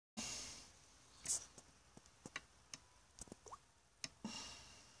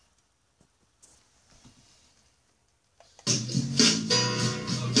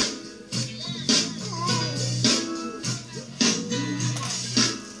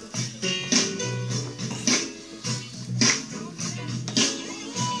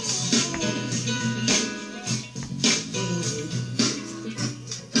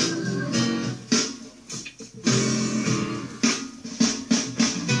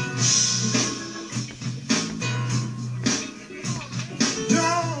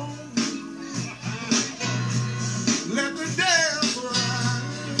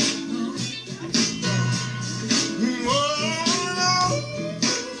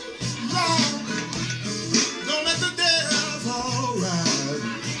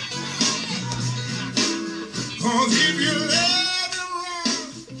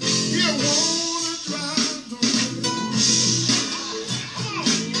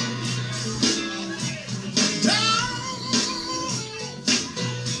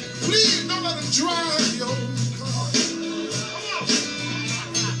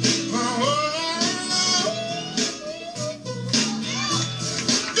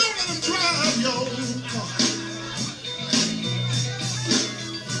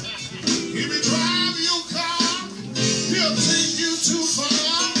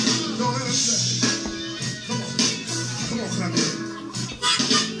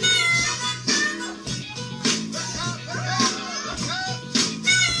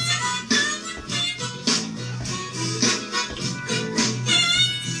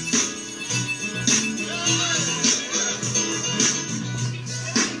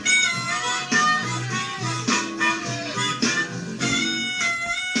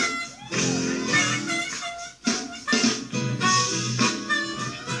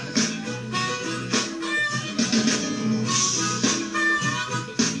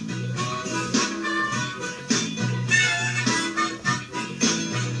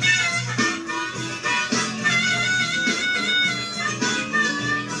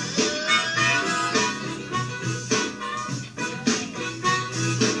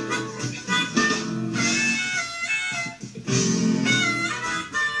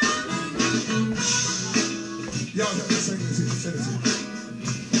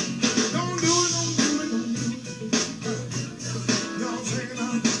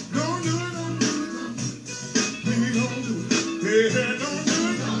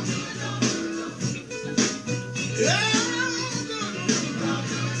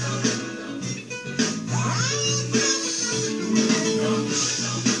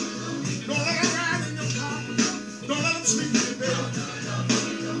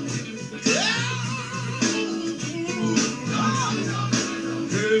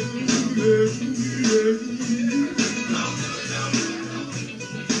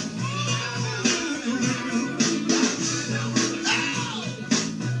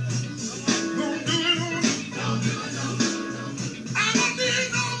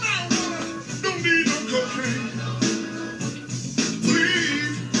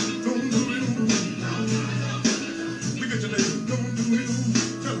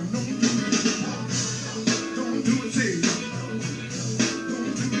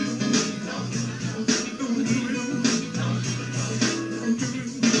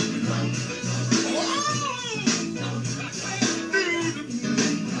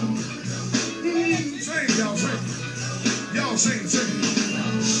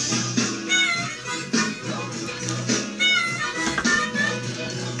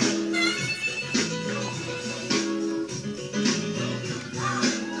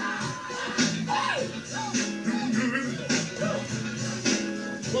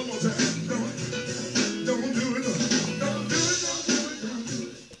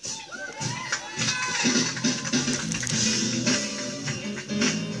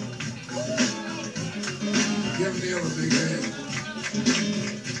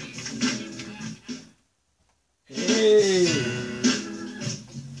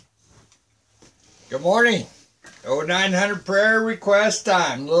Good morning. 0900 prayer request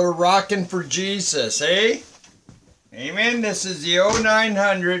time. A little rocking for Jesus, eh? Amen. This is the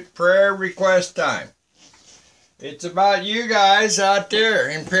 0900 prayer request time. It's about you guys out there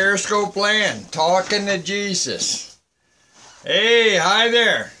in Periscope land talking to Jesus. Hey, hi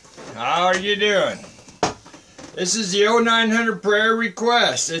there. How are you doing? This is the 0900 prayer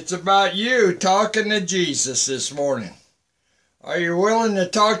request. It's about you talking to Jesus this morning. Are you willing to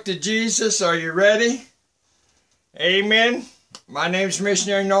talk to Jesus? Are you ready? Amen. My name's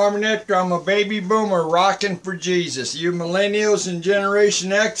Missionary Oetker. I'm a baby boomer rocking for Jesus. You millennials and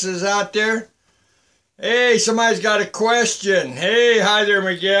Generation X's out there? Hey, somebody's got a question. Hey, hi there,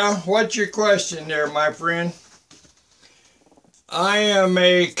 Miguel. What's your question there, my friend? I am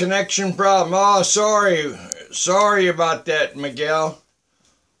a connection problem. Oh, sorry. Sorry about that, Miguel.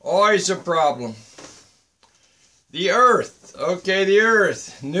 Always a problem. The earth. Okay, the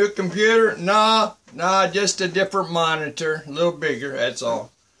earth. New computer? Nah, just a different monitor. A little bigger, that's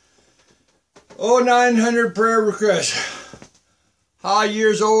all. 0900 prayer request. How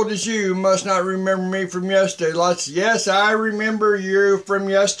years old is you? Must not remember me from yesterday. Yes, I remember you from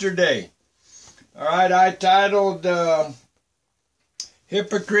yesterday. Alright, I titled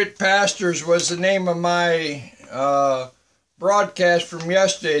Hypocrite Pastors was the name of my broadcast from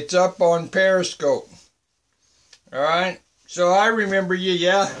yesterday. It's up on Periscope. Alright, so I remember you,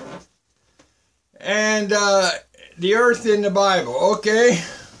 yeah. And the earth in the Bible, okay.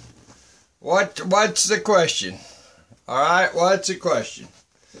 What's the question? Alright, what's the question?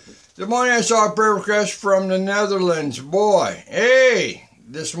 This morning I saw a prayer request from the Netherlands. Boy, hey,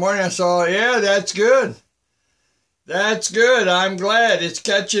 this morning I saw, yeah, that's good. That's good. I'm glad it's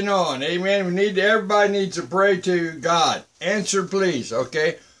catching on. Amen. Everybody needs to pray to God. Answer, please.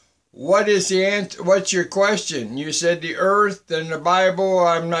 Okay. What is the answer? What's your question? You said the earth and the Bible.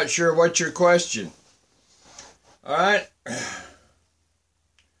 I'm not sure. What's your question? All right.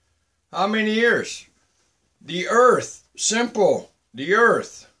 How many years? The earth. Simple. The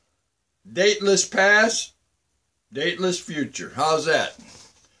earth. Dateless past. Dateless future. How's that?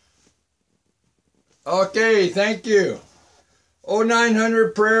 Okay, thank you.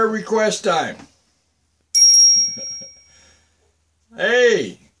 0900 prayer request time.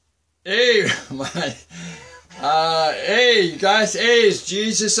 Hey, hey, hey, you guys. Hey, is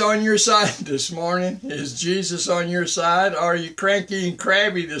Jesus on your side this morning? Is Jesus on your side? Or are you cranky and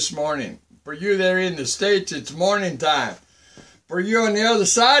crabby this morning? For you that are in the States, it's morning time. For you on the other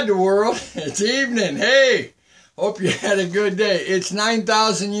side of the world, it's evening. Hey, hope you had a good day. It's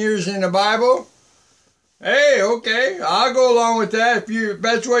 9,000 years in the Bible. Hey, okay, I'll go along with that. If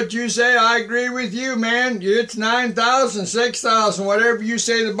that's what you say, I agree with you, man. It's 9,000, 6,000, whatever you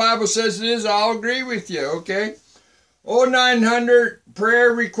say the Bible says it is, I'll agree with you, okay? 0900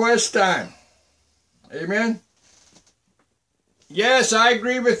 prayer request time. Amen? Yes, I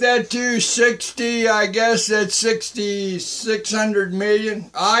agree with that too. 60, I guess that's 600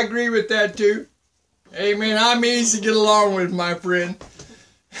 million. I agree with that too. Amen. I'm easy to get along with, my friend.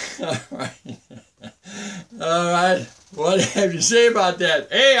 All right. All right, what have you to say about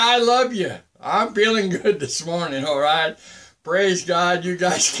that? Hey, I love you. I'm feeling good this morning, all right? Praise God, you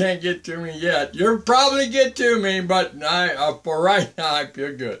guys can't get to me yet. You'll probably get to me, but for right now, I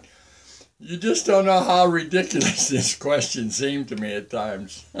feel good. You just don't know how ridiculous this question seemed to me at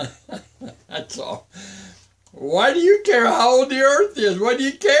times. That's all. Why do you care how old the earth is? What do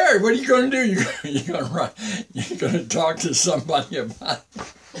you care? What are you going to do? You're going to talk to somebody about it?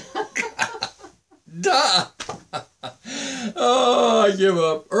 Duh! Oh, I give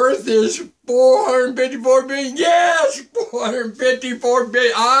up. Earth is 454 billion. Yes! 454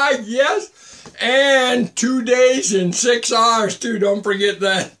 billion. Yes! And 2 days and 6 hours, too. Don't forget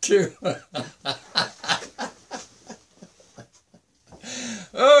that, too.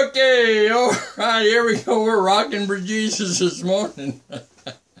 Okay, all right, here we go. We're rocking for Jesus this morning.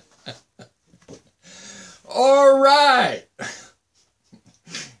 All right.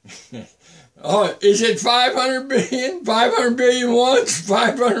 Oh, is it 500 billion? 500 billion once,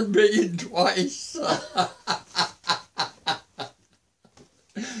 500 billion twice.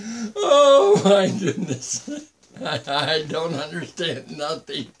 Oh my goodness. I don't understand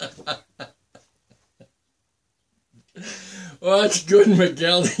nothing. Well, that's good,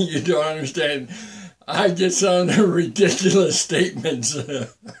 Miguel, that you don't understand. I get some of the ridiculous statements.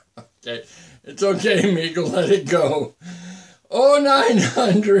 Okay, it's okay, Miguel, let it go.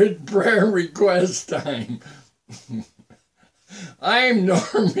 0900 prayer request time. I'm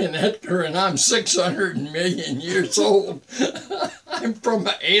Norman Oetker, and I'm 600 million years old. I'm from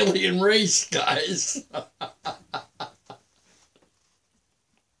an alien race, guys.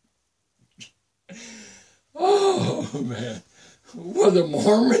 Oh, man. Well, the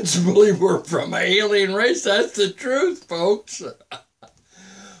Mormons believe we're from an alien race. That's the truth, folks.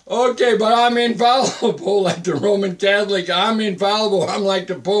 Okay, but I'm infallible like the Roman Catholic. I'm infallible. I'm like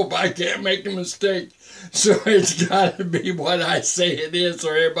the Pope. I can't make a mistake. So it's got to be what I say it is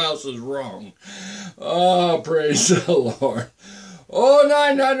or everybody else is wrong. Oh, praise the Lord. Oh,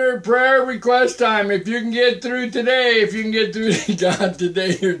 900 prayer request time. If you can get through today, if you can get through to God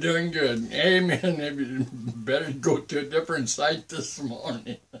today, you're doing good. Amen. You better go to a different site this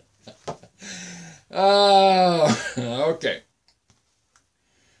morning. Okay.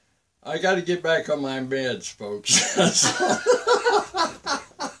 I got to get back on my meds, folks.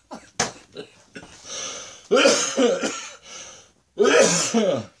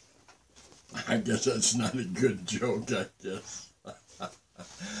 I guess that's not a good joke, I guess.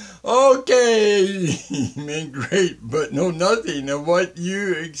 Okay, man, great, but know nothing of what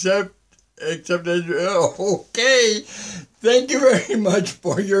you except that. Okay, thank you very much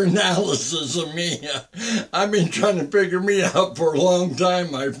for your analysis of me. I've been trying to figure me out for a long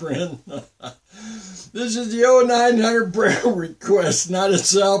time, my friend. This is the 0900 prayer request, not a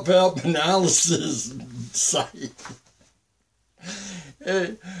self-help analysis site.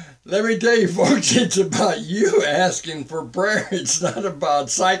 Hey, let me tell you, folks, it's about you asking for prayer. It's not about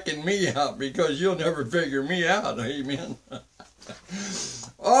psyching me out because you'll never figure me out. Amen.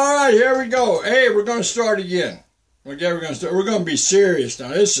 All right, here we go. Hey, we're going to start again. Okay, we're going to be serious now.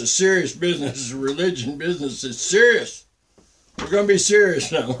 This is serious business. This is religion business. It's serious. We're going to be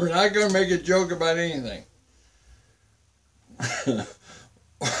serious now. We're not going to make a joke about anything.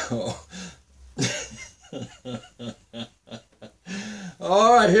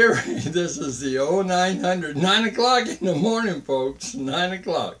 All right, here, this is the 0900, 9 o'clock in the morning, folks, 9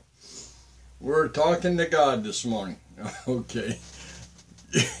 o'clock. We're talking to God this morning. Okay.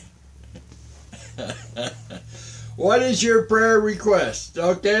 What is your prayer request?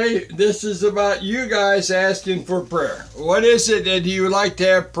 Okay, this is about you guys asking for prayer. What is it that you would like to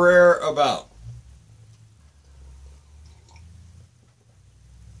have prayer about?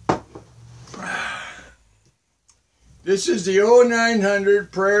 This is the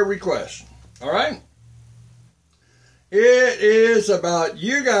 0900 prayer request. All right? It is about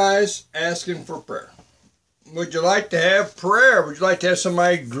you guys asking for prayer. Would you like to have prayer? Would you like to have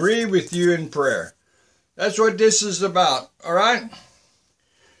somebody agree with you in prayer? That's what this is about. All right?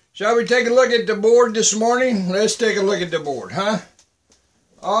 Shall we take a look at the board this morning? Let's take a look at the board, huh?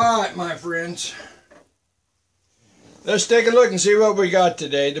 All right, my friends. Let's take a look and see what we got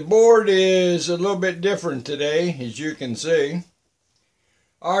today. The board is a little bit different today, as you can see.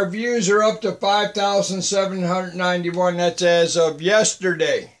 Our views are up to 5,791. That's as of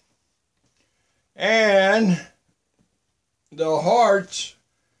yesterday. And the hearts,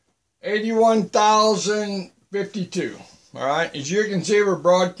 81,052. All right. As you can see, we're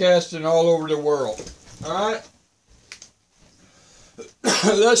broadcasting all over the world. All right.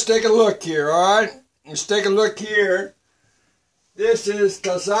 Let's take a look here. All right. Let's take a look here. This is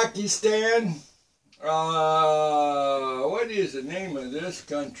Kazakhstan. What is the name of this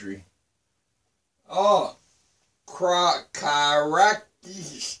country? Oh, Kazakhstan.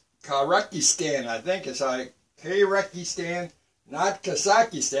 I think it's like Kazakhstan. Not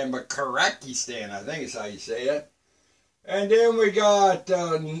Kazakhstan, but Kazakhstan. I think is how you say it. And then we got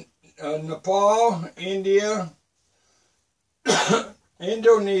Nepal, India,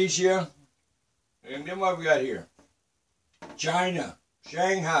 Indonesia. And then what we got here? China,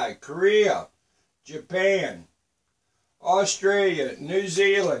 Shanghai, Korea, Japan, Australia, New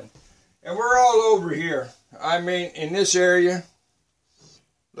Zealand. And we're all over here. I mean, in this area.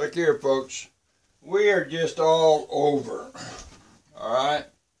 Look here, folks. We are just all over. All right?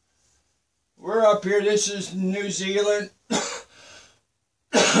 We're up here. This is New Zealand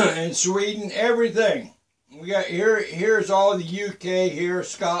and Sweden. Everything. We got here's all the UK, here,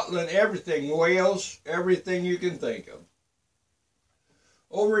 Scotland, everything, Wales, everything you can think of.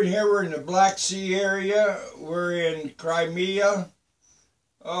 Over in here, we're in the Black Sea area. We're in Crimea.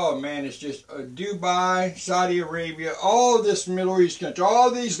 Oh, man, it's just Dubai, Saudi Arabia, all of this Middle East country.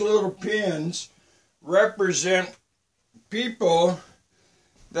 All these little pins represent people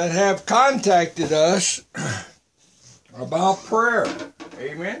that have contacted us about prayer.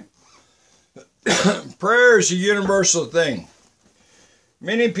 Amen. Prayer is a universal thing.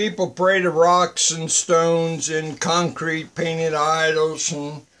 Many people pray to rocks and stones and concrete painted idols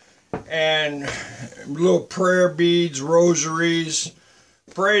and little prayer beads, rosaries,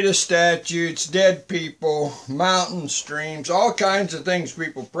 pray to statues, dead people, mountain streams, all kinds of things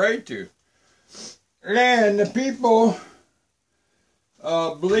people pray to. And the people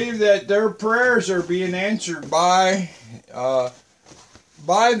believe that their prayers are being answered by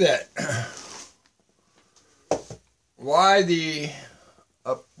that. Why the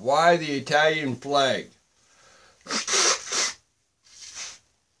Italian flag?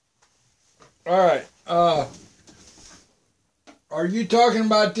 All right. Are you talking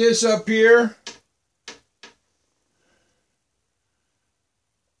about this up here?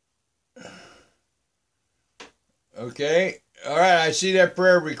 Okay. All right. I see that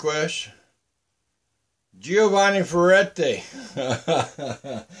prayer request. Giovanni Ferretti.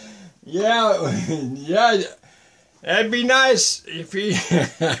 Yeah. That'd be nice if he...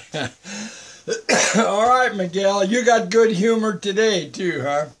 All right, Miguel. You got good humor today, too,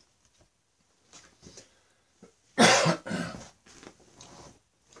 huh?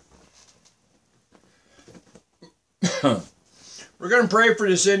 We're going to pray for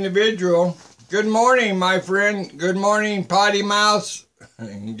this individual. Good morning, my friend. Good morning, potty mouths.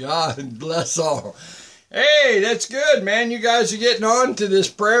 God bless all. Hey, that's good, man. You guys are getting on to this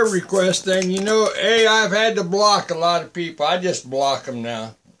prayer request thing. You know, hey, I've had to block a lot of people. I just block them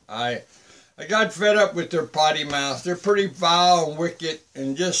now. I got fed up with their potty mouths. They're pretty vile and wicked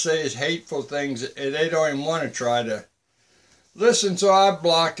and just say hateful things. They don't even want to try to listen, so I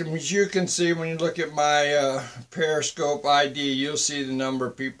blocked them. As you can see, when you look at my Periscope ID, you'll see the number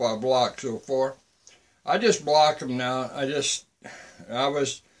of people I blocked so far. I just block them now. I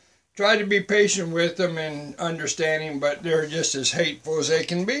was trying to be patient with them and understanding, but they're just as hateful as they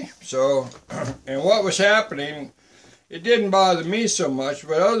can be. So, and what was happening, it didn't bother me so much,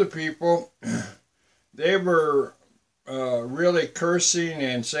 but other people, they were really cursing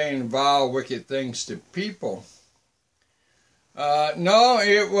and saying vile, wicked things to people. No,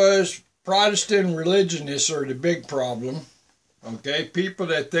 it was Protestant religionists are the big problem. Okay, people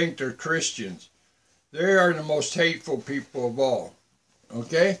that think they're Christians. They are the most hateful people of all.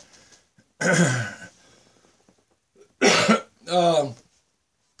 Okay?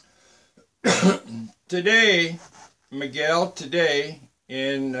 Today, Miguel,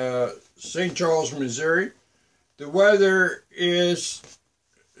 in St. Charles, Missouri, the weather is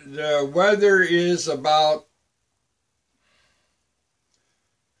about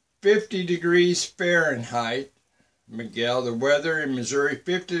 50 degrees Fahrenheit. Miguel, the weather in Missouri,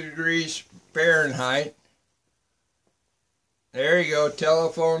 50 degrees Fahrenheit. There you go,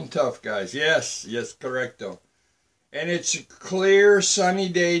 telephone tough guys. Yes, correcto. And it's a clear, sunny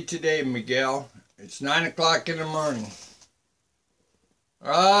day today, Miguel. It's 9 o'clock in the morning.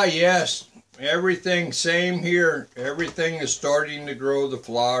 Ah, yes, everything, same here. Everything is starting to grow, the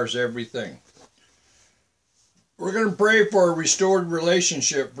flowers, everything. We're going to pray for a restored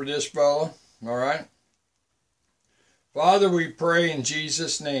relationship for this fellow, all right? Father, we pray in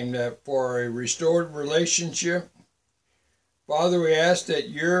Jesus' name that for a restored relationship, Father, we ask that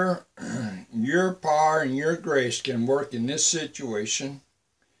your power and your grace can work in this situation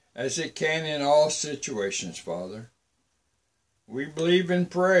as it can in all situations, Father. We believe and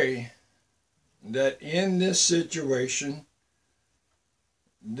pray that in this situation,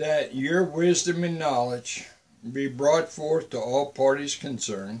 that your wisdom and knowledge be brought forth to all parties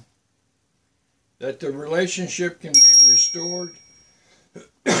concerned, that the relationship can be restored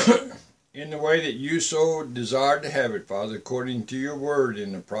in the way that you so desire to have it, Father, according to your word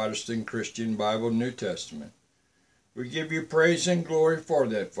in the Protestant Christian Bible New Testament. We give you praise and glory for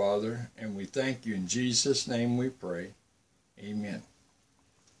that, Father, and we thank you. In Jesus' name we pray. Amen.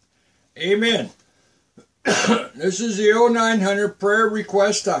 Amen. This is the 0900 prayer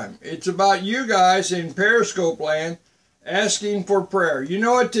request time. It's about you guys in Periscope land asking for prayer. You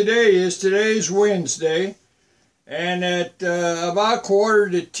know what today is? Today is Wednesday. And at about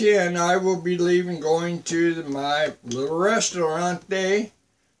 9:45, I will be leaving, going to my little restaurant day,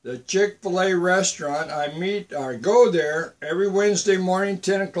 the Chick-fil-A restaurant. I go there every Wednesday morning,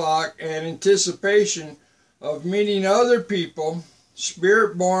 10 o'clock, in anticipation of meeting other people,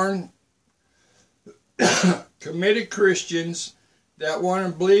 Spirit-born, committed Christians that want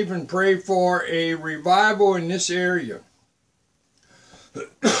to believe and pray for a revival in this area.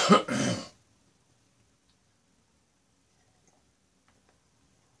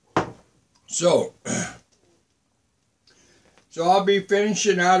 So I'll be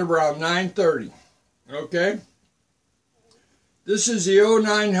finishing out around 9:30, okay? This is the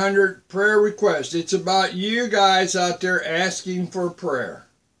 0900 prayer request. It's about you guys out there asking for prayer,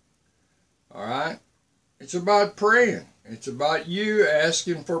 all right? It's about praying. It's about you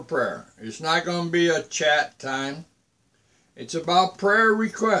asking for prayer. It's not going to be a chat time. It's about prayer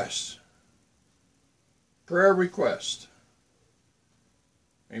requests. Prayer request.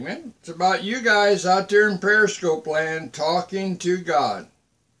 Amen. It's about you guys out there in Periscope land talking to God.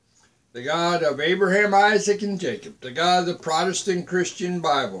 The God of Abraham, Isaac, and Jacob. The God of the Protestant Christian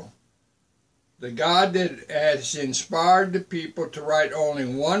Bible. The God that has inspired the people to write only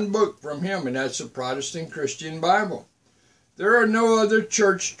one book from him, and that's the Protestant Christian Bible. There are no other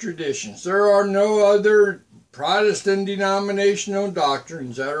church traditions. There are no other Protestant denominational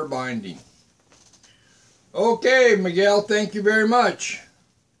doctrines that are binding. Okay, Miguel, thank you very much.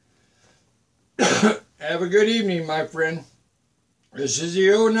 Have a good evening, my friend. This is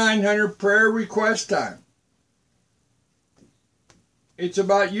the 0900 prayer request time. It's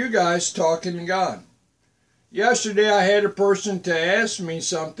about you guys talking to God. Yesterday I had a person to ask me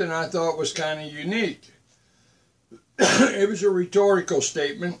something I thought was kind of unique. It was a rhetorical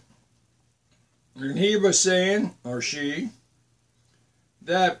statement. And he was saying, or she,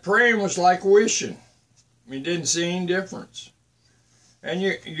 that praying was like wishing. He didn't see any difference. And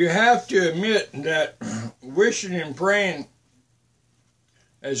you have to admit that wishing and praying,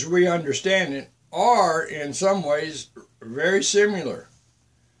 as we understand it, are in some ways very similar.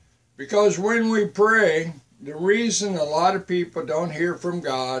 Because when we pray, the reason a lot of people don't hear from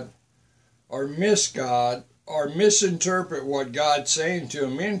God or miss God or misinterpret what God's saying to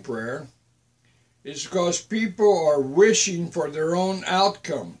them in prayer is because people are wishing for their own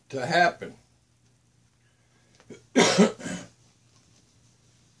outcome to happen.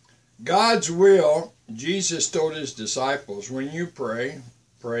 God's will, Jesus told his disciples, when you pray,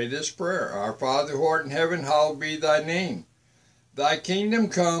 pray this prayer. Our Father who art in heaven, hallowed be thy name. Thy kingdom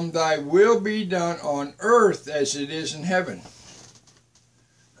come, thy will be done on earth as it is in heaven.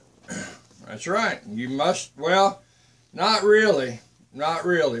 That's right. You must, well, not really,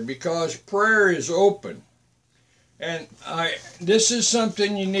 because prayer is open. And this is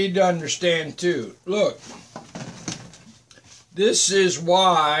something you need to understand too. Look, this is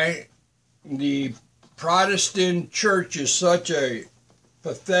why the Protestant church is such a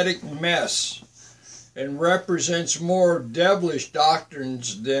pathetic mess and represents more devilish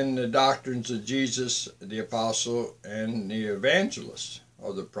doctrines than the doctrines of Jesus, the apostle, and the evangelist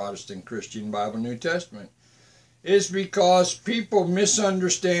of the Protestant Christian Bible New Testament, is because people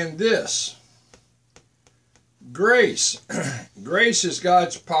misunderstand this. Grace. Grace is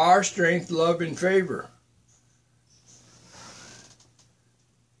God's power, strength, love, and favor.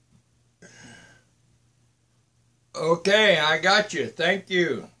 Okay, I got you. Thank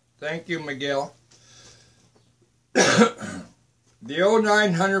you. Thank you, Miguel. The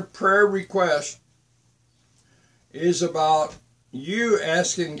 0900 prayer request is about you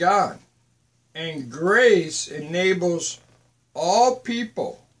asking God. And grace enables all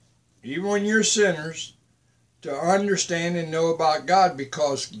people, even when you're sinners, to understand and know about God,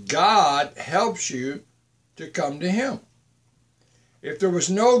 because God helps you to come to him. If there was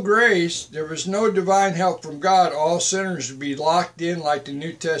no grace, there was no divine help from God, all sinners would be locked in, like the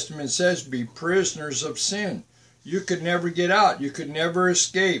New Testament says, be prisoners of sin. You could never get out. You could never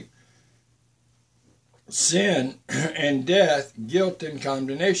escape sin and death, guilt and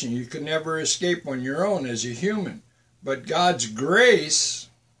condemnation. You could never escape on your own as a human. But God's grace,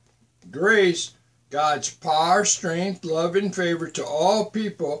 God's power, strength, love, and favor to all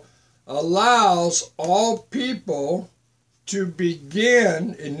people allows all people to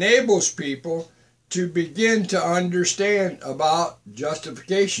begin, enables people to begin to understand about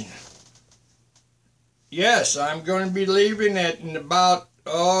justification. Yes, I'm going to be leaving in about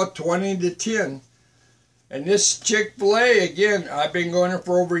 20 to 10. And this Chick-fil-A, again, I've been going there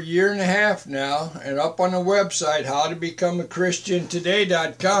for over a year and a half now. And up on the website,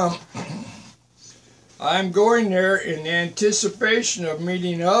 howtobecomechristiantoday.com, I'm going there in anticipation of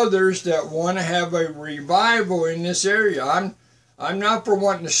meeting others that want to have a revival in this area. I'm not for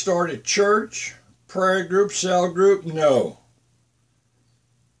wanting to start a church, prayer group, cell group, no.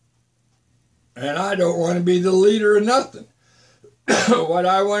 And I don't want to be the leader of nothing. What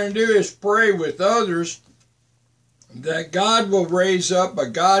I want to do is pray with others that God will raise up a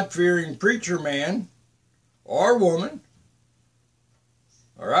God-fearing preacher man or woman,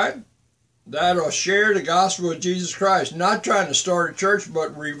 all right, that'll share the gospel of Jesus Christ. Not trying to start a church,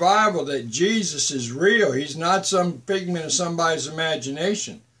 but revival that Jesus is real. He's not some figment of somebody's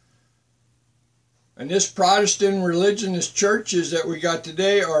imagination. And this Protestant religionist churches that we got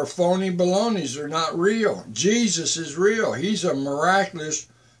today are phony balonies. They're not real. Jesus is real. He's a miraculous,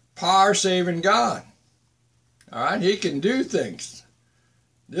 power-saving God. All right, he can do things.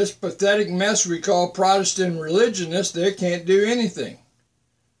 This pathetic mess we call Protestant religionists, they can't do anything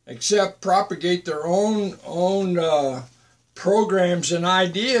except propagate their own programs and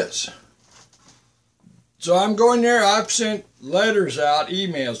ideas. So I'm going there. I've sent letters out,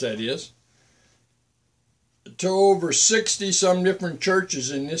 emails that is, to over 60 some different churches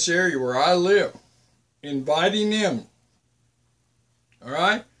in this area where I live, inviting them, all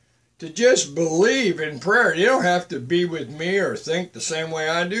right, to just believe in prayer. You don't have to be with me or think the same way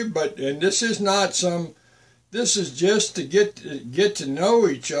I do, and this is not some, this is just to get to know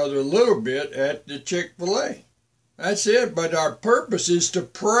each other a little bit at the Chick-fil-A. That's it. But our purpose is to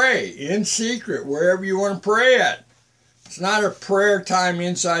pray in secret wherever you want to pray at. It's not a prayer time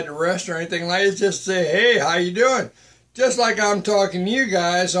inside the restaurant or anything like that. It's just say, hey, how you doing? Just like I'm talking to you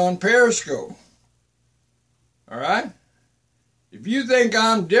guys on Periscope. All right? If you think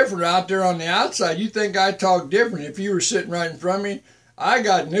I'm different out there on the outside, you think I talk different if you were sitting right in front of me, I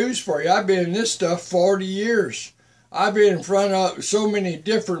got news for you. I've been in this stuff 40 years. I've been in front of so many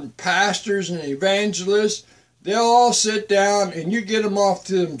different pastors and evangelists. They'll all sit down and you get them off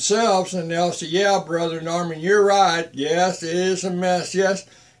to themselves and they'll say, yeah, Brother Norman, you're right. Yes, it is a mess. Yes.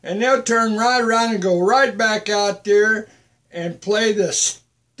 And they'll turn right around and go right back out there and play the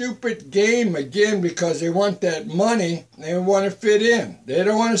stupid game again because they want that money. They want to fit in. They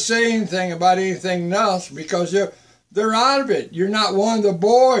don't want to say anything about anything else because they're out of it. You're not one of the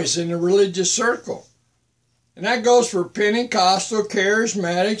boys in the religious circle. And that goes for Pentecostal,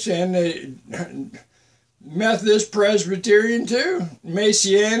 Charismatics, and the Methodist, Presbyterian too,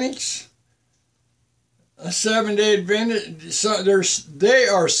 Messianics, Seventh-day Adventist.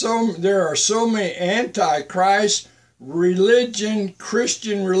 There are so many anti-Christ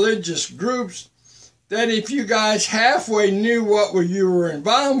Christian religious groups that if you guys halfway knew what you were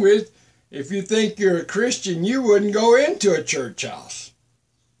involved with, if you think you're a Christian, you wouldn't go into a church house.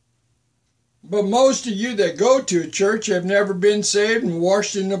 But most of you that go to a church have never been saved and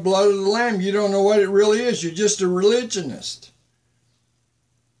washed in the blood of the Lamb. You don't know what it really is. You're just a religionist.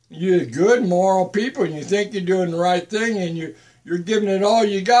 You're good, moral people, and you think you're doing the right thing, and you're giving it all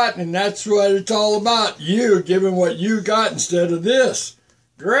you got, and that's what it's all about. You giving what you got instead of this.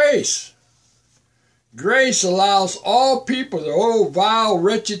 Grace. Grace allows all people, the old, vile,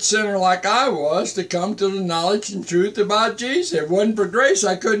 wretched sinner like I was, to come to the knowledge and truth about Jesus. If it wasn't for grace,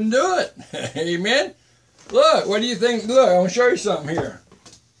 I couldn't do it. Amen? Look, what do you think? Look, I want to show you something here.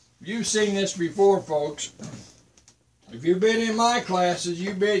 You've seen this before, folks. If you've been in my classes,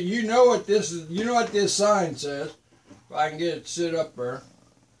 you know what this is. You know what this sign says. If I can get it to sit up there.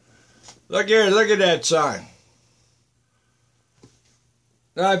 Look here, look at that sign.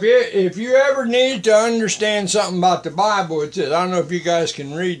 Now, if you ever need to understand something about the Bible, it's this. I don't know if you guys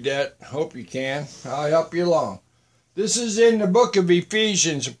can read that. Hope you can. I'll help you along. This is in the book of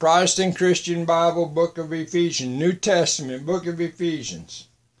Ephesians, a Protestant Christian Bible, book of Ephesians, New Testament, book of Ephesians.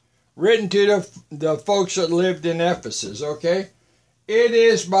 Written to the folks that lived in Ephesus, okay? It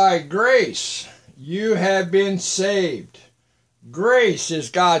is by grace you have been saved. Grace is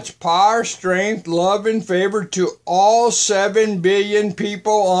God's power, strength, love, and favor to all 7 billion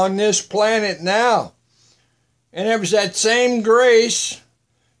people on this planet now. And it was that same grace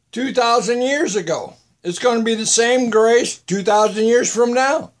 2,000 years ago. It's going to be the same grace 2,000 years from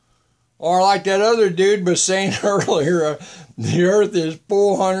now. Or like that other dude was saying earlier, the earth is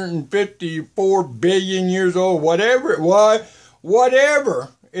 454 billion years old. Whatever it was, whatever.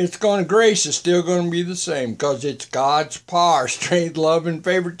 Grace is still going to be the same because it's God's power, strength, love, and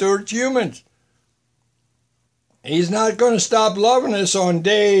favor towards humans. He's not going to stop loving us on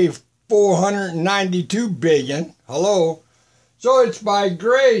day 492 billion. Hello. So it's by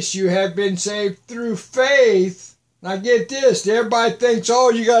grace you have been saved through faith. Now get this. Everybody thinks,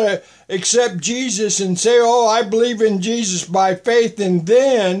 oh, you got to accept Jesus and say, oh, I believe in Jesus by faith, and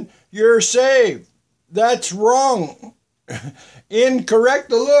then you're saved. That's wrong. Incorrect.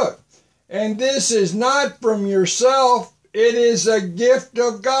 Look, and this is not from yourself. It is a gift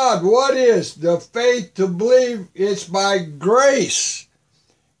of God. What is the faith to believe? It's by grace.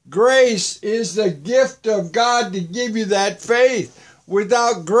 Grace is the gift of God to give you that faith.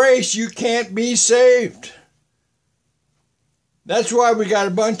 Without grace, you can't be saved. That's why we got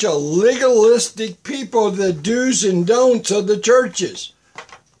a bunch of legalistic people, the do's and don'ts of the churches.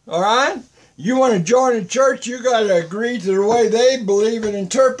 All right? You want to join a church, you got to agree to the way they believe and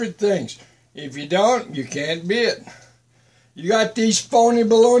interpret things. If you don't, you can't be it. You got these phony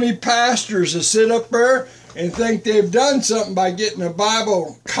baloney pastors that sit up there and think they've done something by getting a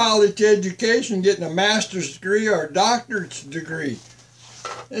Bible college education, getting a master's degree or a doctorate's degree.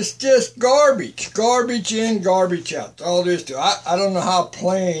 It's just garbage. Garbage in, garbage out. That's all there is to it. I don't know how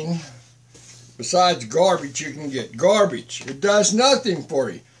plain, besides garbage, you can get. Garbage. It does nothing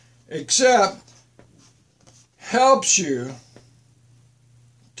for you. Except helps you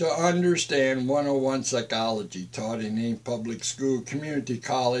to understand 101 psychology taught in any public school, community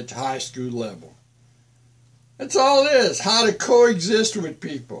college, high school level. That's all it is, how to coexist with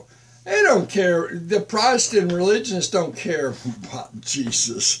people. They don't care. The Protestant religionists don't care about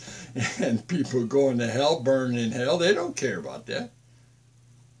Jesus and people going to hell, burning in hell. They don't care about that.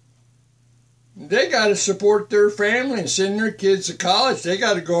 They got to support their family and send their kids to college. They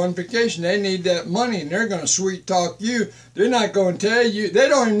got to go on vacation. They need that money, and they're going to sweet talk you. They're not going to tell you. They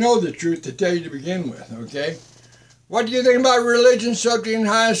don't even know the truth to tell you to begin with, okay? What do you think about religion subject in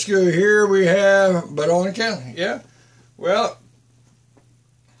high school? Here we have, but on account, yeah? Well,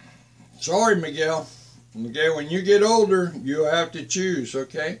 sorry, Miguel. Okay, when you get older, you'll have to choose,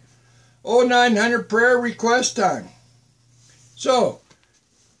 okay? 0900 prayer request time. So,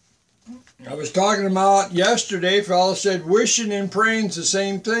 I was talking about yesterday, fella said wishing and praying's the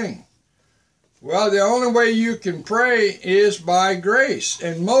same thing. Well, the only way you can pray is by grace.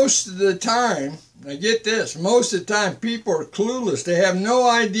 And most of the time, now get this, most of the time people are clueless. They have no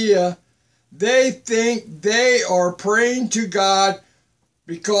idea. They think they are praying to God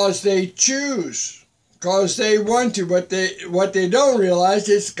because they choose, because they want to. But what they don't realize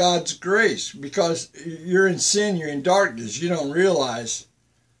is God's grace. Because you're in sin, you're in darkness. You don't realize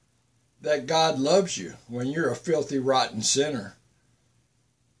that God loves you when you're a filthy, rotten sinner.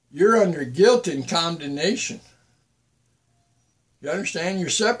 You're under guilt and condemnation. You understand? You're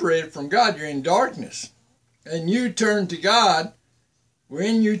separated from God. You're in darkness. And you turn to God.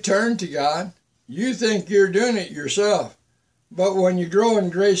 When you turn to God, you think you're doing it yourself. But when you grow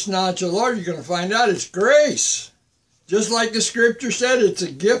in grace and knowledge of the Lord, you're going to find out it's grace. Just like the scripture said, it's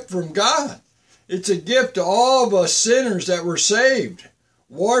a gift from God. It's a gift to all of us sinners that were saved.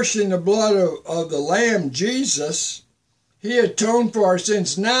 Washed in the blood of the Lamb, Jesus. He atoned for our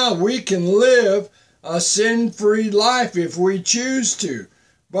sins. Now we can live a sin-free life if we choose to.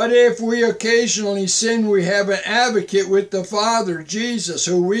 But if we occasionally sin, we have an advocate with the Father, Jesus,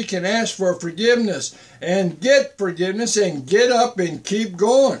 who we can ask for forgiveness and get forgiveness and get up and keep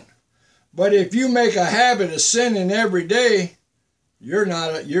going. But if you make a habit of sinning every day, you're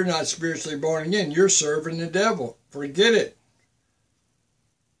not spiritually born again. You're serving the devil. Forget it.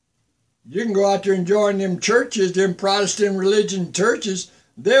 You can go out there and join them churches, them Protestant religion churches.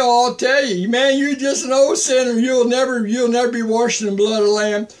 They'll all tell you, man, you're just an old sinner. You'll never be washed in the blood of the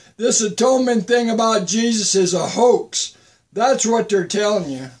Lamb. This atonement thing about Jesus is a hoax. That's what they're telling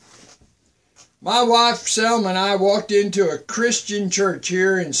you. My wife, Selma, and I walked into a Christian church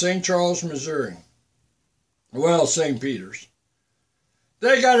here in St. Charles, Missouri. Well, St. Peter's.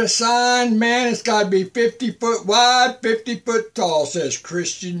 They got a sign, man, it's got to be 50 foot wide, 50 foot tall, says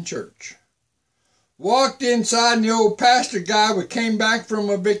Christian Church. Walked inside, and the old pastor guy came back from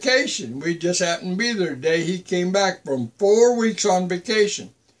a vacation. We just happened to be there today. He came back from 4 weeks on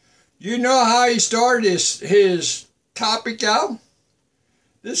vacation. You know how he started his topic out?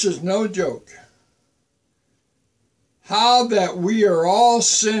 This is no joke. How that we are all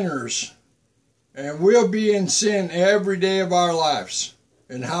sinners, and we'll be in sin every day of our lives.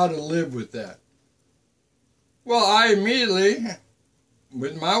 And how to live with that. Well, I immediately,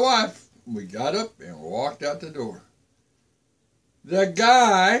 with my wife, we got up and walked out the door. The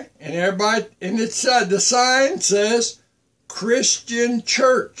guy and everybody, and the sign says Christian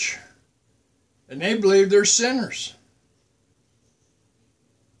Church. And they believe they're sinners.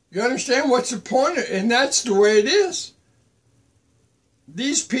 You understand what's the point? And that's the way it is.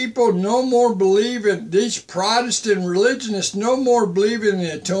 These people no more believe in, these Protestant religionists no more believe in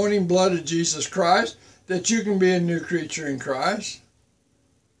the atoning blood of Jesus Christ, that you can be a new creature in Christ.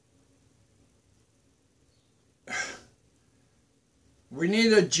 We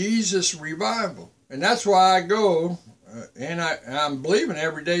need a Jesus revival. And that's why I go, and I'm believing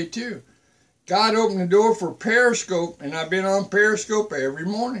every day too. God opened the door for Periscope, and I've been on Periscope every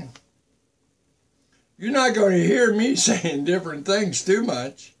morning. You're not going to hear me saying different things too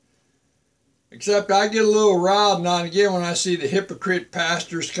much. Except I get a little riled now and again when I see the hypocrite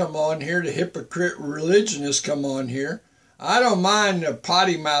pastors come on here, the hypocrite religionists come on here. I don't mind the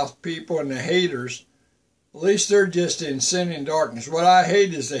potty mouth people and the haters. At least they're just in sin and darkness. What I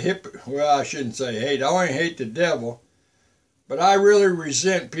hate is well, I shouldn't say hate. I only hate the devil. But I really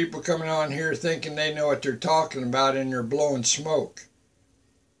resent people coming on here thinking they know what they're talking about and they're blowing smoke.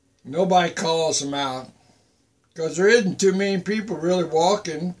 Nobody calls them out. Because there isn't too many people really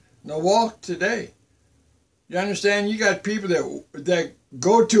walking the walk today. You understand? You got people that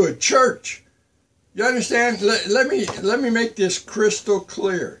go to a church. You understand? Let me make this crystal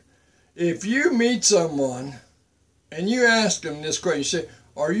clear. If you meet someone and you ask them this question, you say,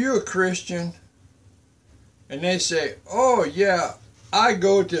 "Are you a Christian?" And they say, "Oh yeah, I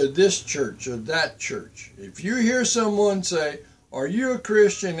go to this church or that church. If you hear someone say, are you a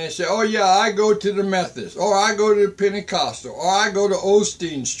Christian? They say, oh yeah, I go to the Methodist, or I go to the Pentecostal, or I go to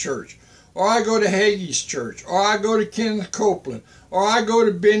Osteen's church, or I go to Hagee's church, or I go to Kenneth Copeland, or I go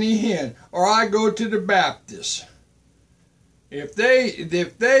to Benny Hinn, or I go to the Baptist. If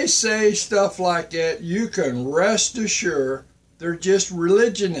they say stuff like that, you can rest assured they're just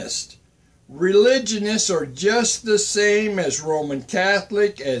religionists. Religionists are just the same as Roman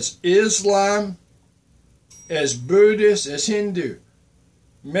Catholic, as Islam, as Buddhist, as Hindu.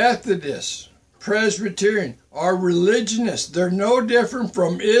 Methodists, Presbyterian are religionists. They're no different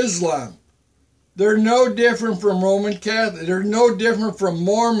from Islam. They're no different from Roman Catholic. They're no different from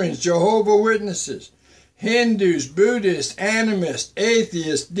Mormons, Jehovah's Witnesses, Hindus, Buddhists, animists,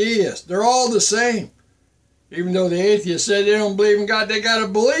 atheists, deists. They're all the same. Even though the atheists say they don't believe in God, they got a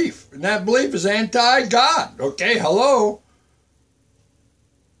belief. And that belief is anti-God. Okay, hello?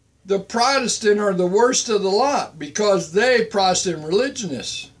 The Protestant are the worst of the lot because they, Protestant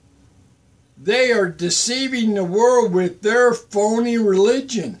religionists, they are deceiving the world with their phony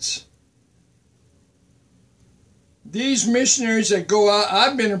religions. These missionaries that go out,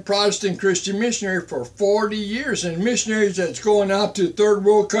 I've been a Protestant Christian missionary for 40 years, and missionaries that's going out to third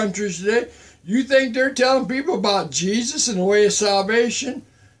world countries today, you think they're telling people about Jesus and the way of salvation?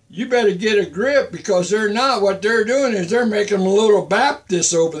 You better get a grip, because they're not. What they're doing is they're making them little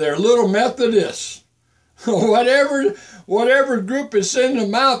Baptists over there, little Methodists. Whatever group is sending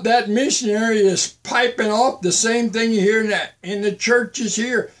them out, that missionary is piping off the same thing you hear in the churches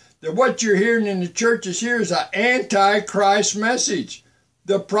here. That what you're hearing in the churches here is an anti-Christ message.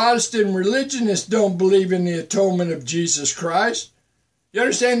 The Protestant religionists don't believe in the atonement of Jesus Christ. You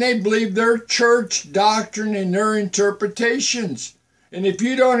understand? They believe their church doctrine and their interpretations. And if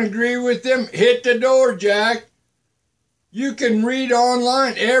you don't agree with them, hit the door, Jack. You can read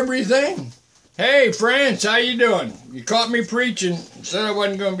online everything. Hey, friends, how you doing? You caught me preaching. Said I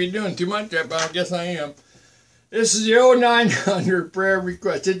wasn't going to be doing too much, but I guess I am. This is the 0900 prayer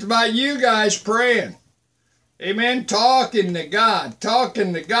request. It's about you guys praying. Amen. Talking to God.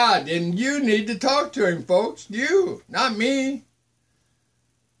 Talking to God. And you need to talk to him, folks. You, not me.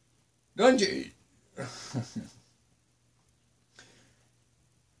 Don't you?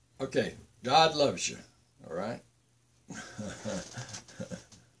 Okay. God loves you. All right?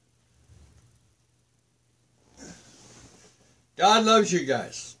 God loves you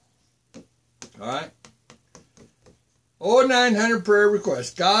guys. All right? 0900 prayer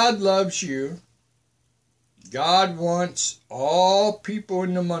request. God loves you. God wants all people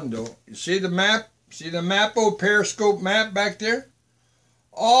in the mundo. You see the map? See the map, old Periscope map back there?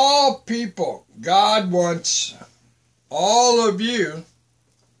 All people. God wants all of you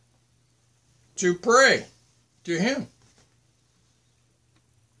to pray to him.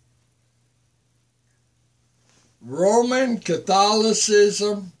 Roman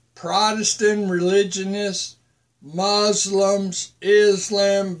Catholicism, Protestant religionists, Muslims,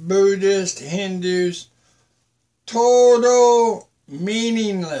 Islam, Buddhists, Hindus, total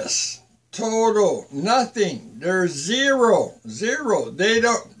meaningless, total, nothing. There's zero. They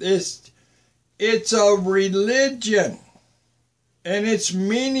don't, it's a religion, and it's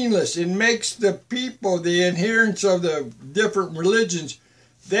meaningless. It makes the people, the adherents of the different religions,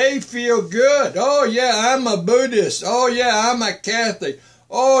 they feel good. Oh yeah, I'm a Buddhist. Oh yeah, I'm a Catholic.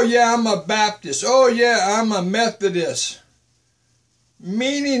 Oh yeah, I'm a Baptist. Oh yeah, I'm a Methodist.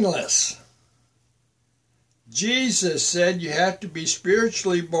 Meaningless. Jesus said you have to be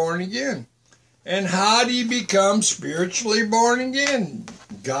spiritually born again. And how do you become spiritually born again?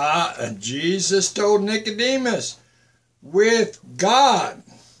 Jesus told Nicodemus, with God,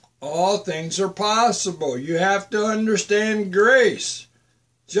 all things are possible. You have to understand grace,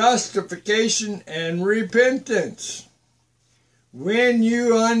 justification, and repentance. When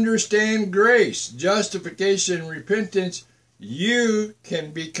you understand grace, justification, and repentance, you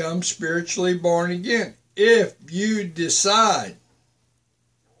can become spiritually born again if you decide.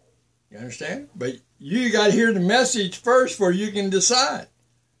 You understand? But you got to hear the message first before you can decide.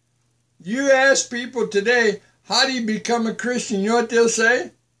 You ask people today, how do you become a Christian? You know what they'll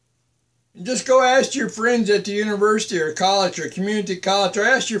say? Just go ask your friends at the university or college or community college, or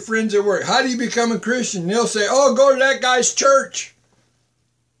ask your friends at work, how do you become a Christian? And they'll say, oh, go to that guy's church.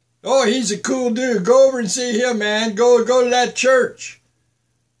 Oh, he's a cool dude. Go over and see him, man. Go to that church.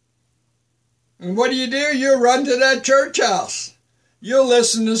 And what do? You'll run to that church house. You'll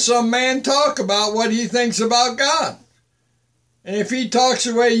listen to some man talk about what he thinks about God. And if he talks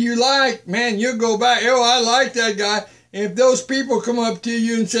the way you like, man, you'll go back, oh, I like that guy. And if those people come up to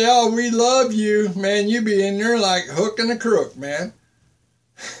you and say, oh, we love you, man, you be in there like hook and a crook, man.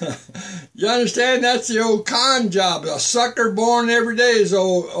 You understand? That's the old con job. A sucker born every day, as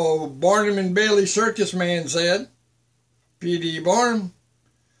old Barnum and Bailey circus man said. P.D. Barnum.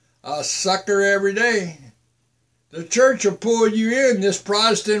 A sucker every day. The church will pull you in. This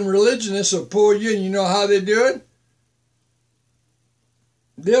Protestant religionist will pull you in. You know how they do it?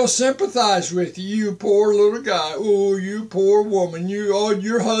 They'll sympathize with you, you poor little guy. Oh, you poor woman.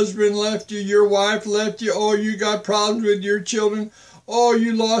 Your husband left you. Your wife left you. Oh, you got problems with your children. Oh,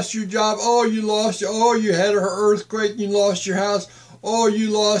 you lost your job. Oh, you had an earthquake and you lost your house. Oh, you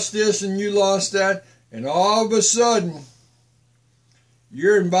lost this and you lost that. And all of a sudden,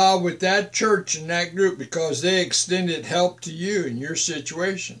 you're involved with that church and that group because they extended help to you in your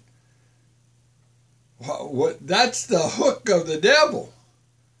situation. That's the hook of the devil.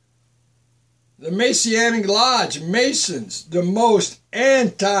 The Messianic Lodge, Masons, the most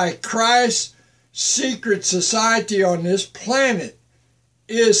anti-Christ secret society on this planet,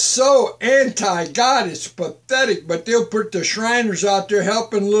 is so anti-God, it's pathetic. But they'll put the Shriners out there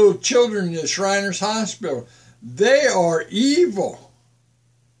helping little children in the Shriners Hospital. They are evil.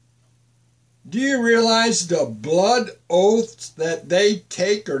 Do you realize the blood oaths that they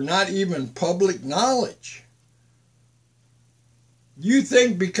take are not even public knowledge? You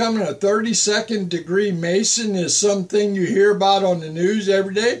think becoming a 32nd degree Mason is something you hear about on the news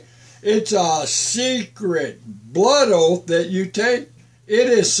every day? It's a secret blood oath that you take. It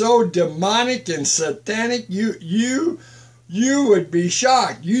is so demonic and satanic, you would be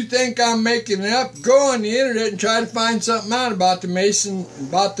shocked. You think I'm making it up? Go on the internet and try to find something out about the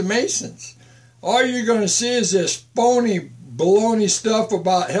Masons. All you're going to see is this phony, baloney stuff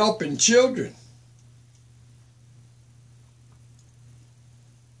about helping children.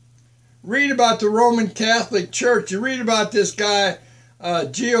 Read about the Roman Catholic Church. You read about this guy,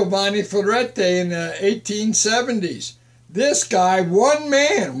 Giovanni Ferretti, in the 1870s. This guy, one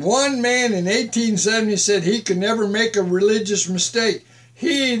man in 1870 said he could never make a religious mistake.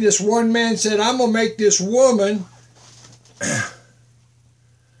 This one man said, I'm going to make this woman...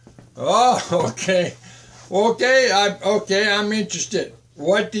 Oh, okay. Okay, I'm interested.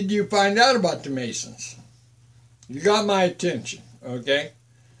 What did you find out about the Masons? You got my attention, okay?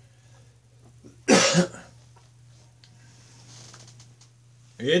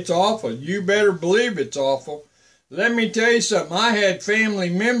 It's awful. You better believe it's awful. Let me tell you something. I had family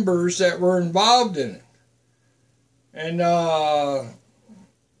members that were involved in it. And,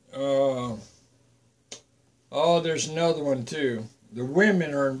 there's another one too. The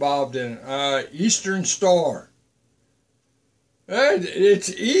women are involved in it. Eastern Star. It's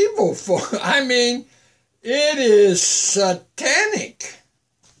evil. It is satanic.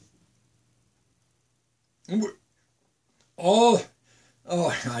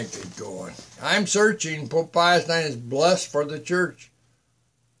 I could go on. I'm searching. Pope Pius IX is blessed for the church.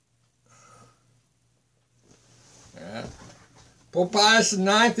 Yeah. Pope Pius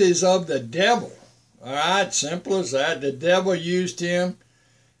IX is of the devil. All right, simple as that. The devil used him.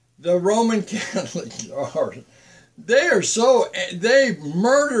 The Roman Catholics they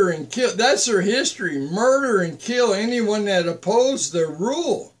murder and kill. That's their history. Murder and kill anyone that opposed their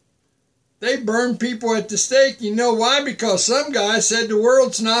rule. They burn people at the stake. You know why? Because some guy said the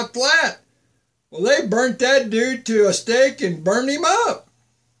world's not flat. Well, they burnt that dude to a stake and burned him up.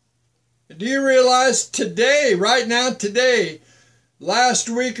 Do you realize today, last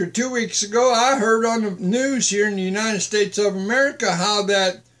week or 2 weeks ago, I heard on the news here in the United States of America how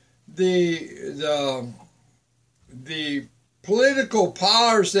that the political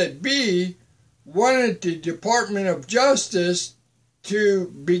powers that be wanted the Department of Justice to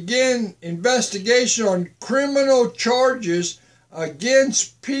begin investigation on criminal charges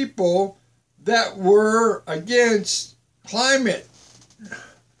against people that were against climate.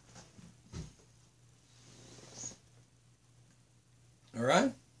 All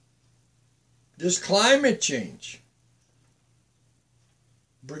right? This climate change.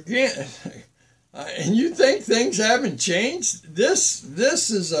 And you think things haven't changed? This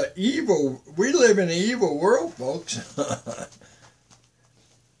is a evil. We live in an evil world, folks.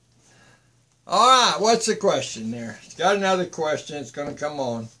 All right, what's the question there? It's got another question. It's going to come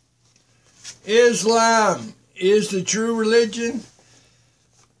on. Islam is the true religion?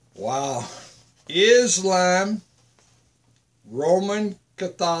 Wow. Islam, Roman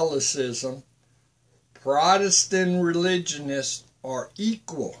Catholicism, Protestant religionists are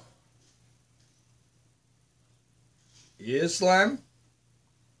equal. Islam,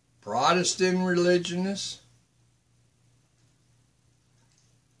 Protestant religionists,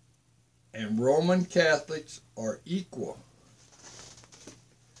 and Roman Catholics are equal.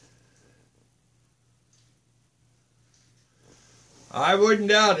 I wouldn't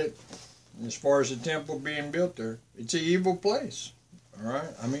doubt it. As far as the temple being built there, it's an evil place. All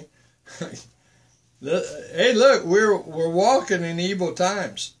right, I mean, hey, look, we're walking in evil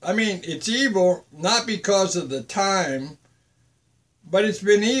times. I mean, it's evil not because of the time, but it's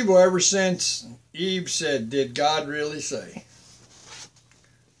been evil ever since Eve said, "Did God really say?"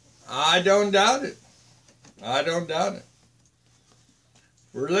 I don't doubt it. I don't doubt it.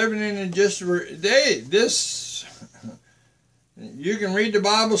 We're living in this. You can read the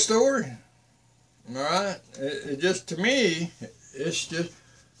Bible story. All right, it just, to me, it's just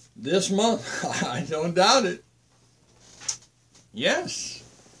this month. I don't doubt it. Yes,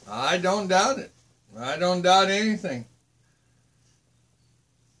 I don't doubt it. I don't doubt anything.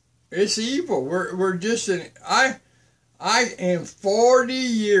 It's evil. We're just I am 40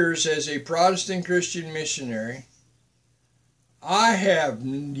 years as a Protestant Christian missionary. I have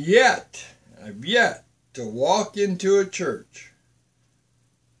yet to walk into a church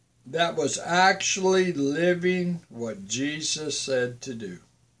that was actually living what Jesus said to do.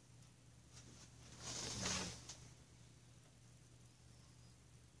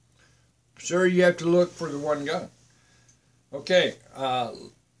 Sir, you have to look for the one God. Okay.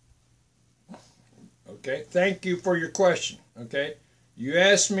 Okay. Thank you for your question. Okay. You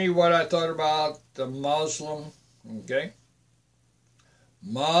asked me what I thought about the Muslim. Okay.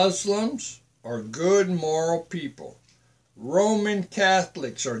 Muslims are good moral people. Roman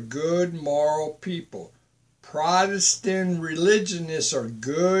Catholics are good moral people. Protestant religionists are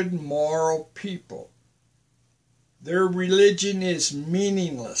good moral people. Their religion is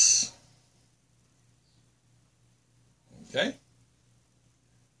meaningless. Okay?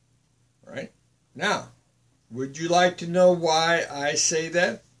 Right? Now, would you like to know why I say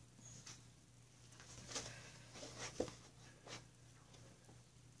that?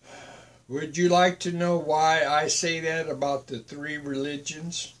 Would you like to know why I say that about the three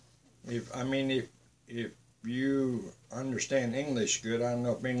religions? If you understand English good, I don't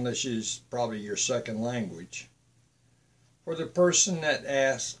know if English is probably your second language. For the person that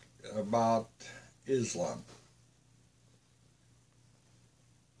asked about Islam,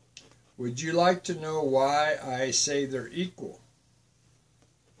 would you like to know why I say they're equal?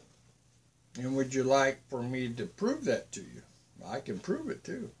 And would you like for me to prove that to you? I can prove it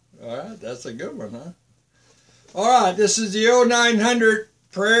too. All right, that's a good one, huh? All right, this is the 0900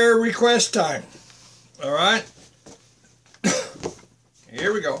 prayer request time. All right?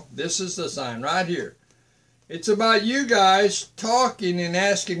 Here we go. This is the sign right here. It's about you guys talking and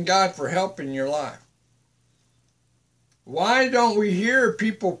asking God for help in your life. Why don't we hear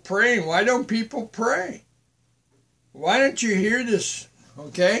people praying? Why don't people pray? Why don't you hear this?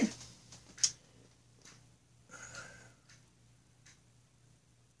 Okay?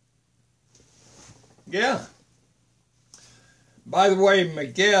 Yeah. By the way,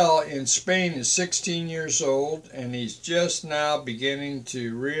 Miguel in Spain is 16 years old, and he's just now beginning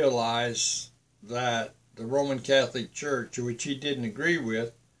to realize that the Roman Catholic Church, which he didn't agree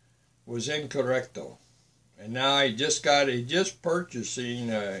with, was incorrecto. And now he just purchasing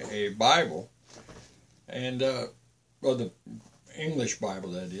a Bible, and well, the English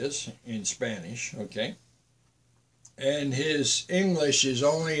Bible that is, in Spanish, okay? And his English is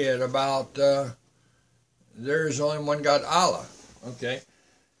only at about there's only one God, Allah. Okay,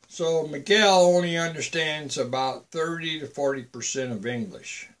 so Miguel only understands about 30 to 40% of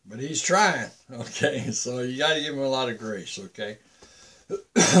English, but he's trying. Okay, so you got to give him a lot of grace. Okay.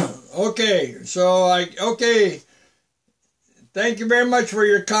 Okay, so thank you very much for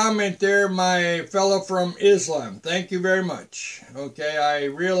your comment there, my fellow from Islam. Thank you very much. Okay, I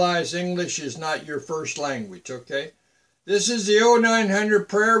realize English is not your first language. Okay, this is the 0900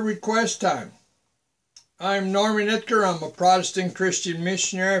 prayer request time. I'm Norman Oetker. I'm a Protestant Christian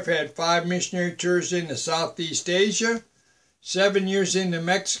missionary. I've had 5 missionary tours into Southeast Asia, 7 years into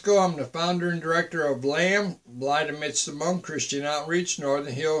Mexico. I'm the founder and director of L.A.M, Amidst the Mong Christian Outreach,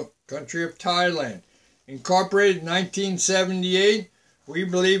 Northern Hill Country of Thailand. Incorporated in 1978, we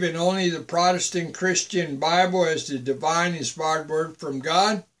believe in only the Protestant Christian Bible as the divine inspired word from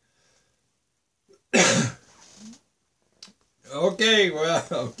God. Okay,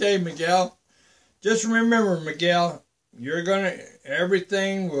 Miguel. Just remember, Miguel,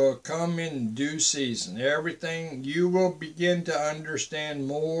 everything will come in due season. Everything, you will begin to understand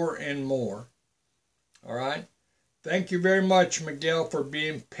more and more. All right? Thank you very much, Miguel, for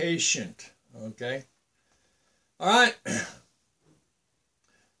being patient. Okay? All right?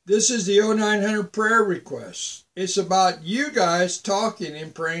 This is the 0900 prayer request. It's about you guys talking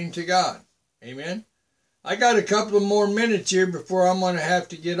and praying to God. Amen? I got a couple of more minutes here before I'm going to have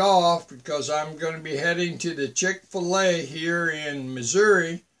to get off because I'm going to be heading to the Chick-fil-A here in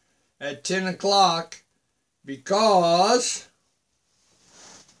Missouri at 10 o'clock because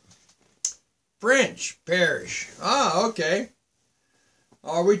French parish. Ah, okay.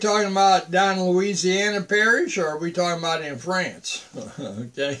 Are we talking about down in Louisiana parish or are we talking about in France?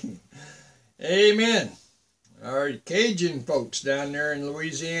 Okay. Amen. All right, Cajun folks down there in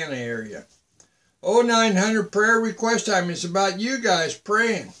Louisiana area. 0900 prayer request time. It's about you guys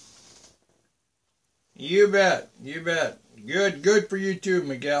praying. You bet. You bet. Good for you too,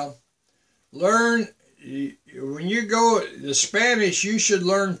 Miguel. Learn, when you go to Spanish, you should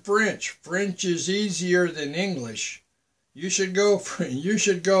learn French. French is easier than English. You should go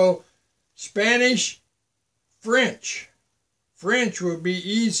Spanish, French. French will be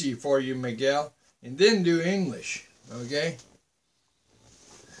easy for you, Miguel. And then do English. Okay?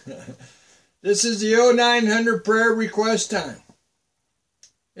 This is the 0900 prayer request time.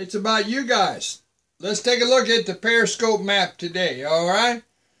 It's about you guys. Let's take a look at the Periscope map today, all right?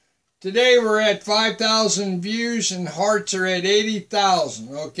 Today we're at 5,000 views and hearts are at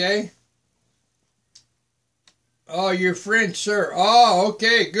 80,000, okay? Oh, you're French, sir. Oh,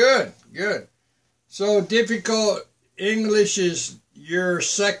 okay, good. So difficult English is your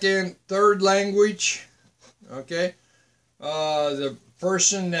second, third language, okay? The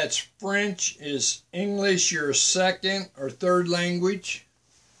person that's French is English your second or third language.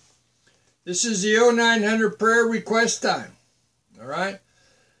 This is the 0900 prayer request time. All right?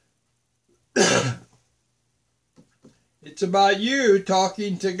 It's about you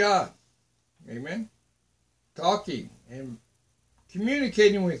talking to God. Amen? Talking and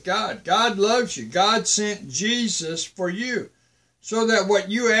communicating with God. God loves you. God sent Jesus for you so that what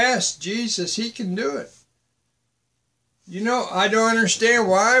you ask Jesus, he can do it. You know, I don't understand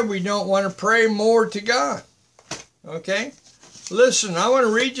why we don't want to pray more to God. Okay? Listen, I want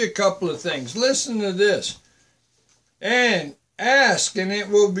to read you a couple of things. Listen to this. And ask, and it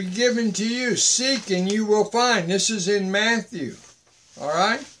will be given to you. Seek, and you will find. This is in Matthew. All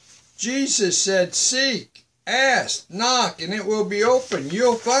right? Jesus said, seek, ask, knock, and it will be open.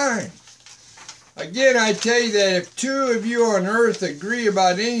 You'll find. Again, I tell you that if two of you on earth agree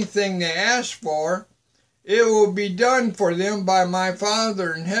about anything they ask for, it will be done for them by my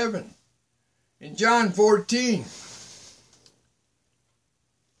Father in heaven. In John 14.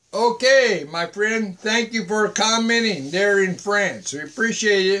 Okay, my friend, thank you for commenting there in France. We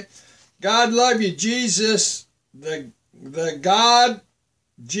appreciate it. God love you. Jesus, the God,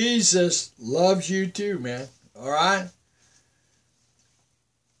 Jesus loves you too, man. All right?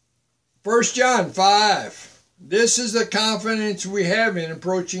 1 John 5. This is the confidence we have in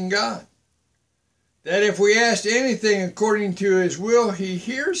approaching God. That if we ask anything according to his will, he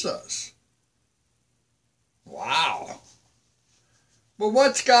hears us. Wow. But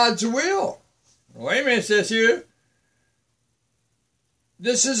what's God's will? Wait a minute, it says here.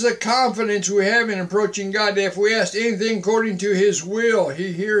 This is the confidence we have in approaching God. That if we ask anything according to his will,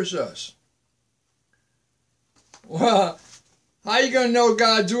 he hears us. Well, how are you going to know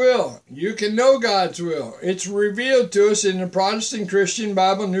God's will? You can know God's will. It's revealed to us in the Protestant Christian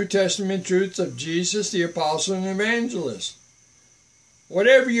Bible, New Testament truths of Jesus, the Apostle and Evangelist.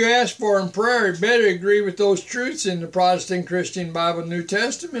 Whatever you ask for in prayer, you better agree with those truths in the Protestant Christian Bible, New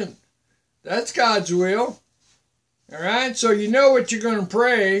Testament. That's God's will. All right? So you know what you're going to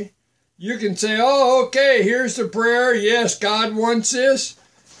pray. You can say, oh, okay, here's the prayer. Yes, God wants this.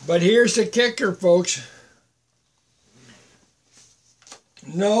 But here's the kicker, folks.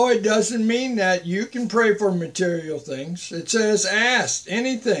 No, it doesn't mean that. You can pray for material things. It says ask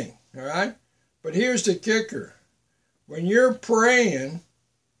anything, all right? But here's the kicker. When you're praying,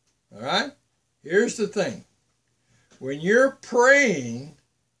 all right, here's the thing. When you're praying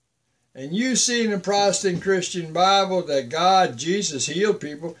and you see in the Protestant Christian Bible that God, Jesus healed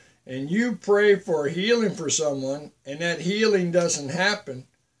people, and you pray for healing for someone and that healing doesn't happen,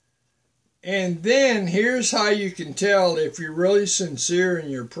 and then here's how you can tell if you're really sincere in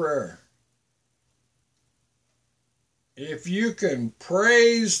your prayer. If you can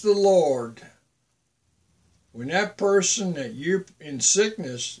praise the Lord, when that person that you're in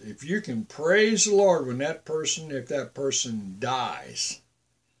sickness, if you can praise the Lord when that person, if that person dies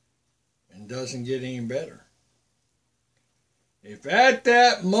and doesn't get any better. If at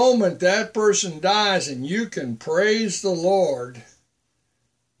that moment that person dies and you can praise the Lord,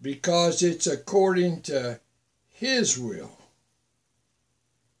 because it's according to his will.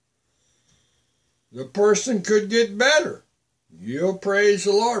 The person could get better. You'll praise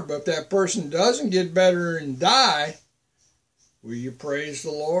the Lord. But if that person doesn't get better and die, will you praise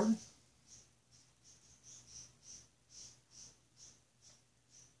the Lord?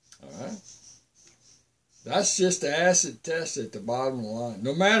 That's just the acid test at the bottom of the line.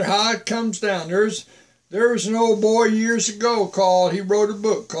 No matter how it comes down. There was an old boy years ago he wrote a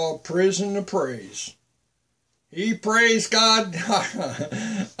book called Prison to Praise. He praised God.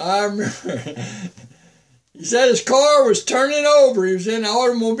 I remember. He said his car was turning over. He was in an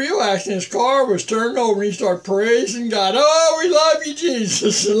automobile accident. His car was turning over, and he started praising God. Oh, we love you,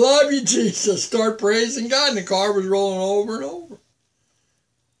 Jesus. I love you, Jesus. Start praising God, and the car was rolling over and over.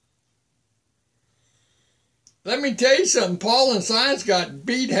 Let me tell you something. Paul and Silas got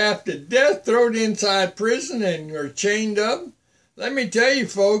beat half to death, thrown inside prison, and are chained up. Let me tell you,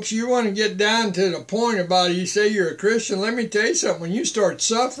 folks, you want to get down to the point about it, you say you're a Christian. Let me tell you something. When you start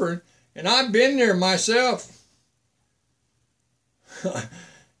suffering, and I've been there myself,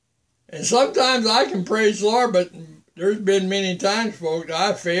 and sometimes I can praise the Lord, but there's been many times, folks,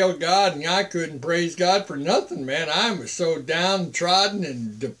 I failed God, and I couldn't praise God for nothing, man. I was so downtrodden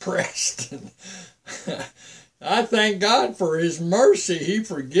and depressed. I thank God for His mercy. He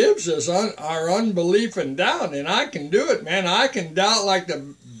forgives us our unbelief and doubt, and I can do it, man. I can doubt like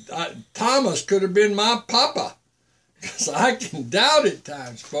Thomas could have been my papa, because I can doubt at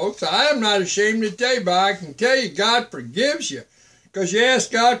times, folks. I am not ashamed to tell you, but I can tell you God forgives you, because you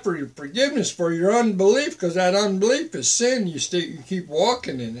ask God for forgiveness for your unbelief, because that unbelief is sin. You keep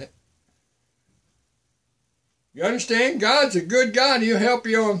walking in it. You understand? God's a good God. He'll help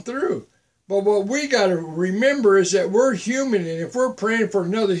you on through. But what we got to remember is that we're human, and if we're praying for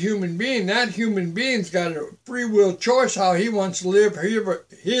another human being, that human being's got a free will choice how he wants to live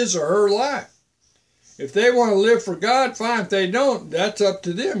his or her life. If they want to live for God, fine. If they don't, that's up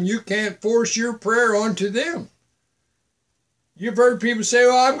to them. You can't force your prayer onto them. You've heard people say,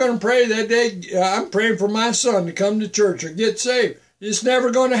 well, I'm going to pray that day. I'm praying for my son to come to church or get saved. It's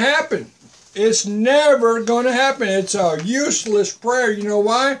never going to happen. It's never going to happen. It's a useless prayer. You know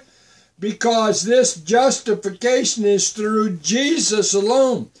why? Because this justification is through Jesus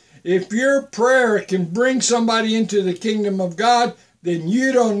alone. If your prayer can bring somebody into the kingdom of God, then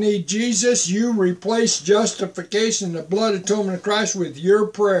you don't need Jesus. You replace justification, the blood atonement of Christ, with your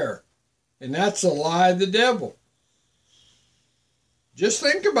prayer. And that's a lie of the devil. Just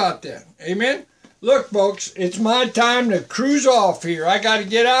think about that. Amen? Look, folks, it's my time to cruise off here. I got to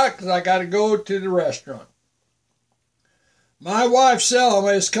get out because I got to go to the restaurant. My wife, Selma,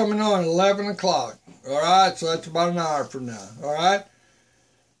 is coming on at 11 o'clock. All right, so that's about an hour from now. All right?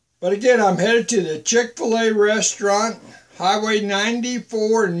 But again, I'm headed to the Chick-fil-A restaurant, Highway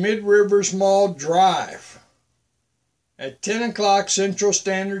 94 in Mid-Rivers Mall Drive at 10 o'clock Central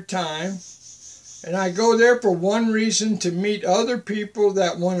Standard Time. And I go there for one reason, to meet other people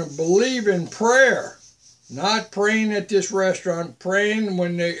that want to believe in prayer. Not praying at this restaurant, praying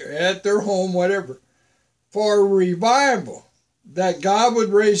when they're at their home, whatever. For a revival. That God would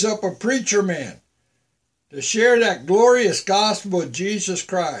raise up a preacher man to share that glorious gospel of Jesus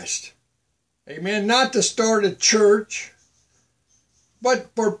Christ. Amen. Not to start a church, but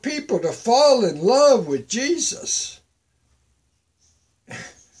for people to fall in love with Jesus.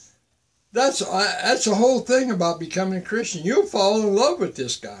 That's the whole thing about becoming a Christian. You'll fall in love with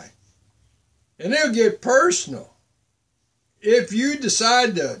this guy. And it'll get personal. If you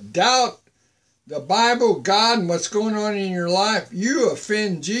decide to doubt the Bible, God, and what's going on in your life, you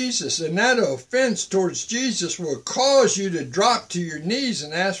offend Jesus, and that offense towards Jesus will cause you to drop to your knees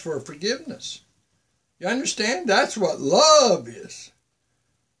and ask for forgiveness. You understand? That's what love is.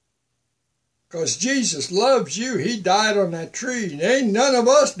 Because Jesus loves you. He died on that tree. And ain't none of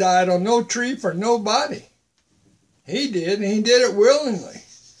us died on no tree for nobody. He did, and He did it willingly.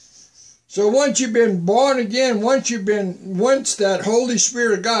 So once you've been born again, once that Holy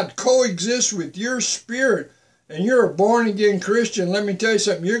Spirit of God coexists with your spirit, and you're a born again Christian, let me tell you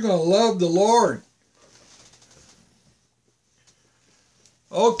something, you're going to love the Lord.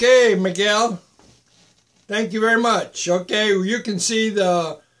 Okay, Miguel. Thank you very much. Okay, you can see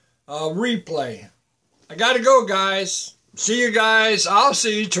the replay. I got to go, guys. See you guys. I'll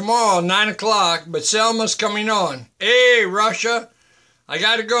see you tomorrow, 9 o'clock, but Selma's coming on. Hey, Russia. I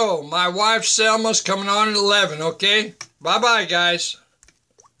got to go. My wife, Selma's coming on at 11, okay? Bye-bye, guys.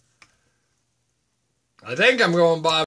 I think I'm going bye.